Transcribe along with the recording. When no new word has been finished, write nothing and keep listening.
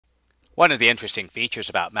One of the interesting features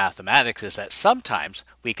about mathematics is that sometimes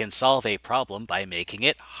we can solve a problem by making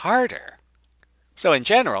it harder. So in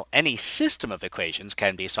general, any system of equations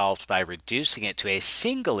can be solved by reducing it to a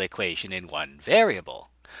single equation in one variable.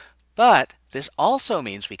 But this also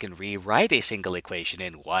means we can rewrite a single equation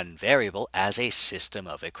in one variable as a system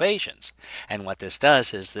of equations. And what this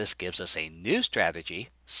does is this gives us a new strategy,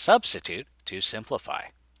 substitute, to simplify.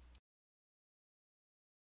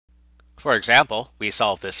 For example, we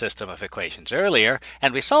solved this system of equations earlier,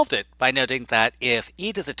 and we solved it by noting that if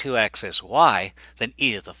e to the 2x is y, then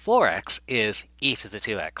e to the 4x is e to the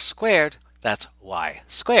 2x squared, that's y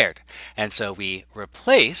squared. And so we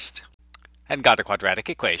replaced and got a quadratic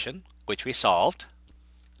equation, which we solved.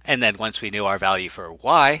 And then once we knew our value for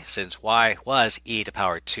y, since y was e to the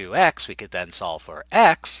power 2x, we could then solve for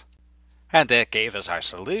x. And that gave us our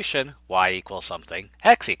solution, y equals something,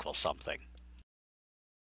 x equals something.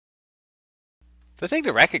 The thing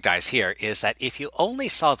to recognize here is that if you only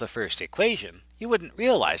saw the first equation, you wouldn't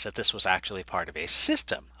realize that this was actually part of a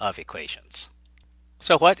system of equations.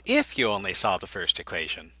 So what if you only saw the first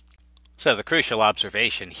equation? So the crucial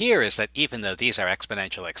observation here is that even though these are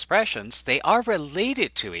exponential expressions, they are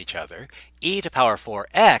related to each other. E to the power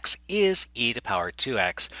 4x is e to the power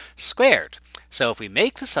 2x squared. So if we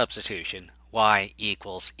make the substitution y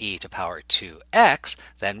equals e to the power 2x,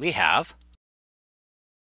 then we have.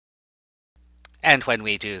 And when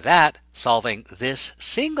we do that, solving this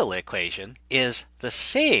single equation is the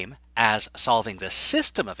same as solving the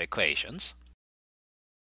system of equations,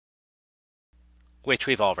 which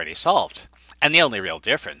we've already solved. And the only real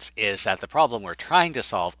difference is that the problem we're trying to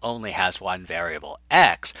solve only has one variable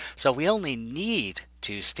x, so we only need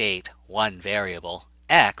to state one variable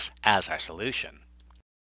x as our solution.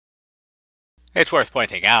 It's worth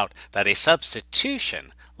pointing out that a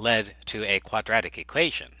substitution led to a quadratic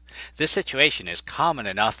equation. This situation is common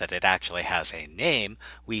enough that it actually has a name.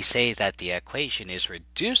 We say that the equation is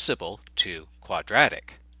reducible to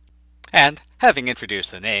quadratic. And having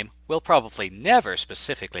introduced the name, we'll probably never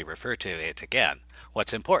specifically refer to it again.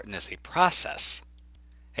 What's important is the process.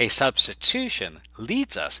 A substitution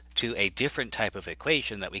leads us to a different type of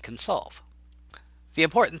equation that we can solve. The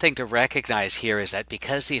important thing to recognize here is that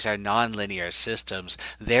because these are nonlinear systems,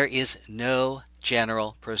 there is no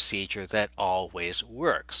general procedure that always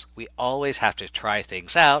works. We always have to try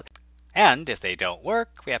things out, and if they don't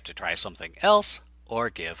work, we have to try something else or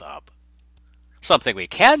give up. Something we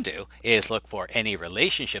can do is look for any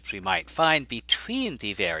relationships we might find between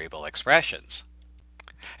the variable expressions.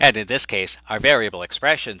 And in this case, our variable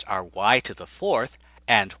expressions are y to the 4th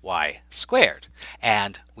and y squared.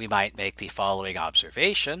 And we might make the following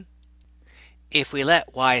observation. If we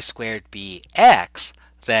let y squared be x,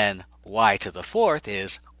 then y to the 4th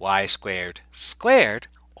is y squared squared,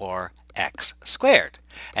 or x squared.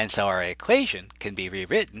 And so our equation can be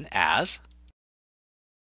rewritten as.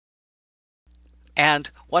 And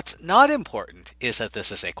what's not important is that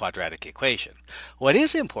this is a quadratic equation. What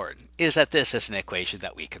is important is that this is an equation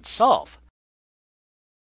that we can solve.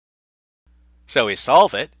 So we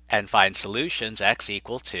solve it and find solutions x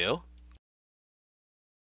equal to.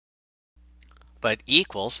 But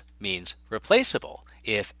equals means replaceable.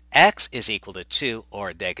 If x is equal to 2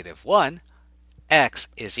 or negative 1, x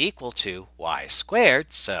is equal to y squared,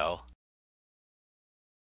 so.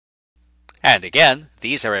 And again,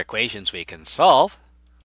 these are equations we can solve.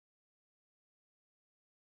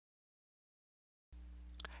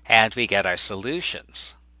 And we get our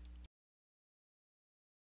solutions.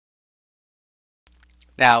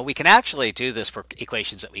 Now, we can actually do this for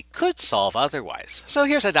equations that we could solve otherwise. So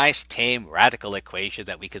here's a nice, tame, radical equation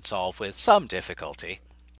that we could solve with some difficulty.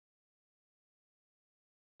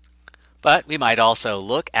 But we might also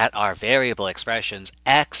look at our variable expressions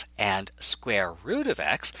x and square root of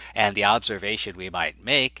x, and the observation we might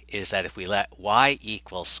make is that if we let y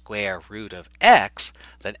equal square root of x,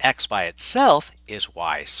 then x by itself is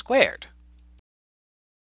y squared.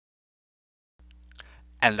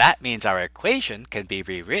 And that means our equation can be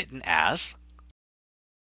rewritten as.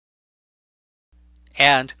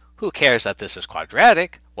 And who cares that this is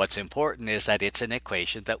quadratic? What's important is that it's an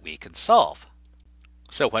equation that we can solve.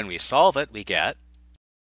 So when we solve it, we get.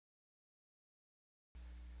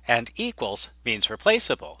 And equals means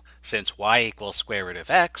replaceable. Since y equals square root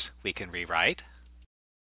of x, we can rewrite.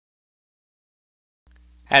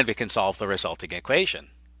 And we can solve the resulting equation.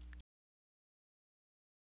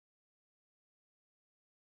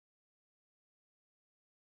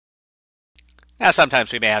 Now,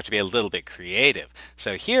 sometimes we may have to be a little bit creative.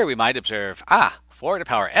 So here we might observe, 4 to the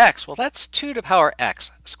power x, well, that's 2 to the power x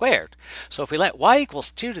squared. So if we let y equals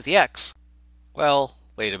 2 to the x, well,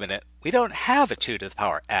 wait a minute, we don't have a 2 to the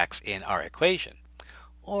power x in our equation.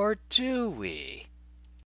 Or do we?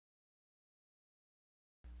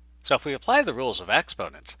 So if we apply the rules of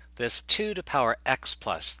exponents, this 2 to the power x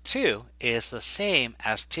plus 2 is the same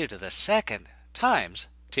as 2 to the second times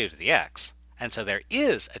 2 to the x. And so there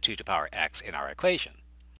is a 2 to the power x in our equation.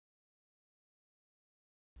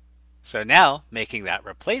 So now making that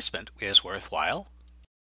replacement is worthwhile,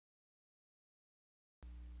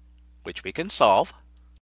 which we can solve.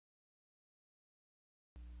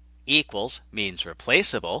 Equals means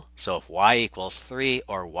replaceable, so if y equals 3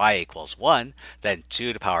 or y equals 1, then 2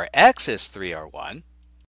 to the power x is 3 or 1.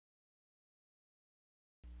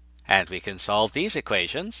 And we can solve these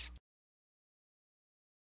equations.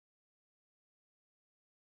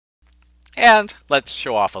 And let's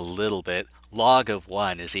show off a little bit. Log of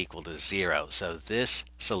 1 is equal to 0, so this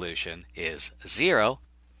solution is 0,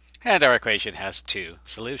 and our equation has two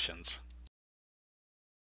solutions.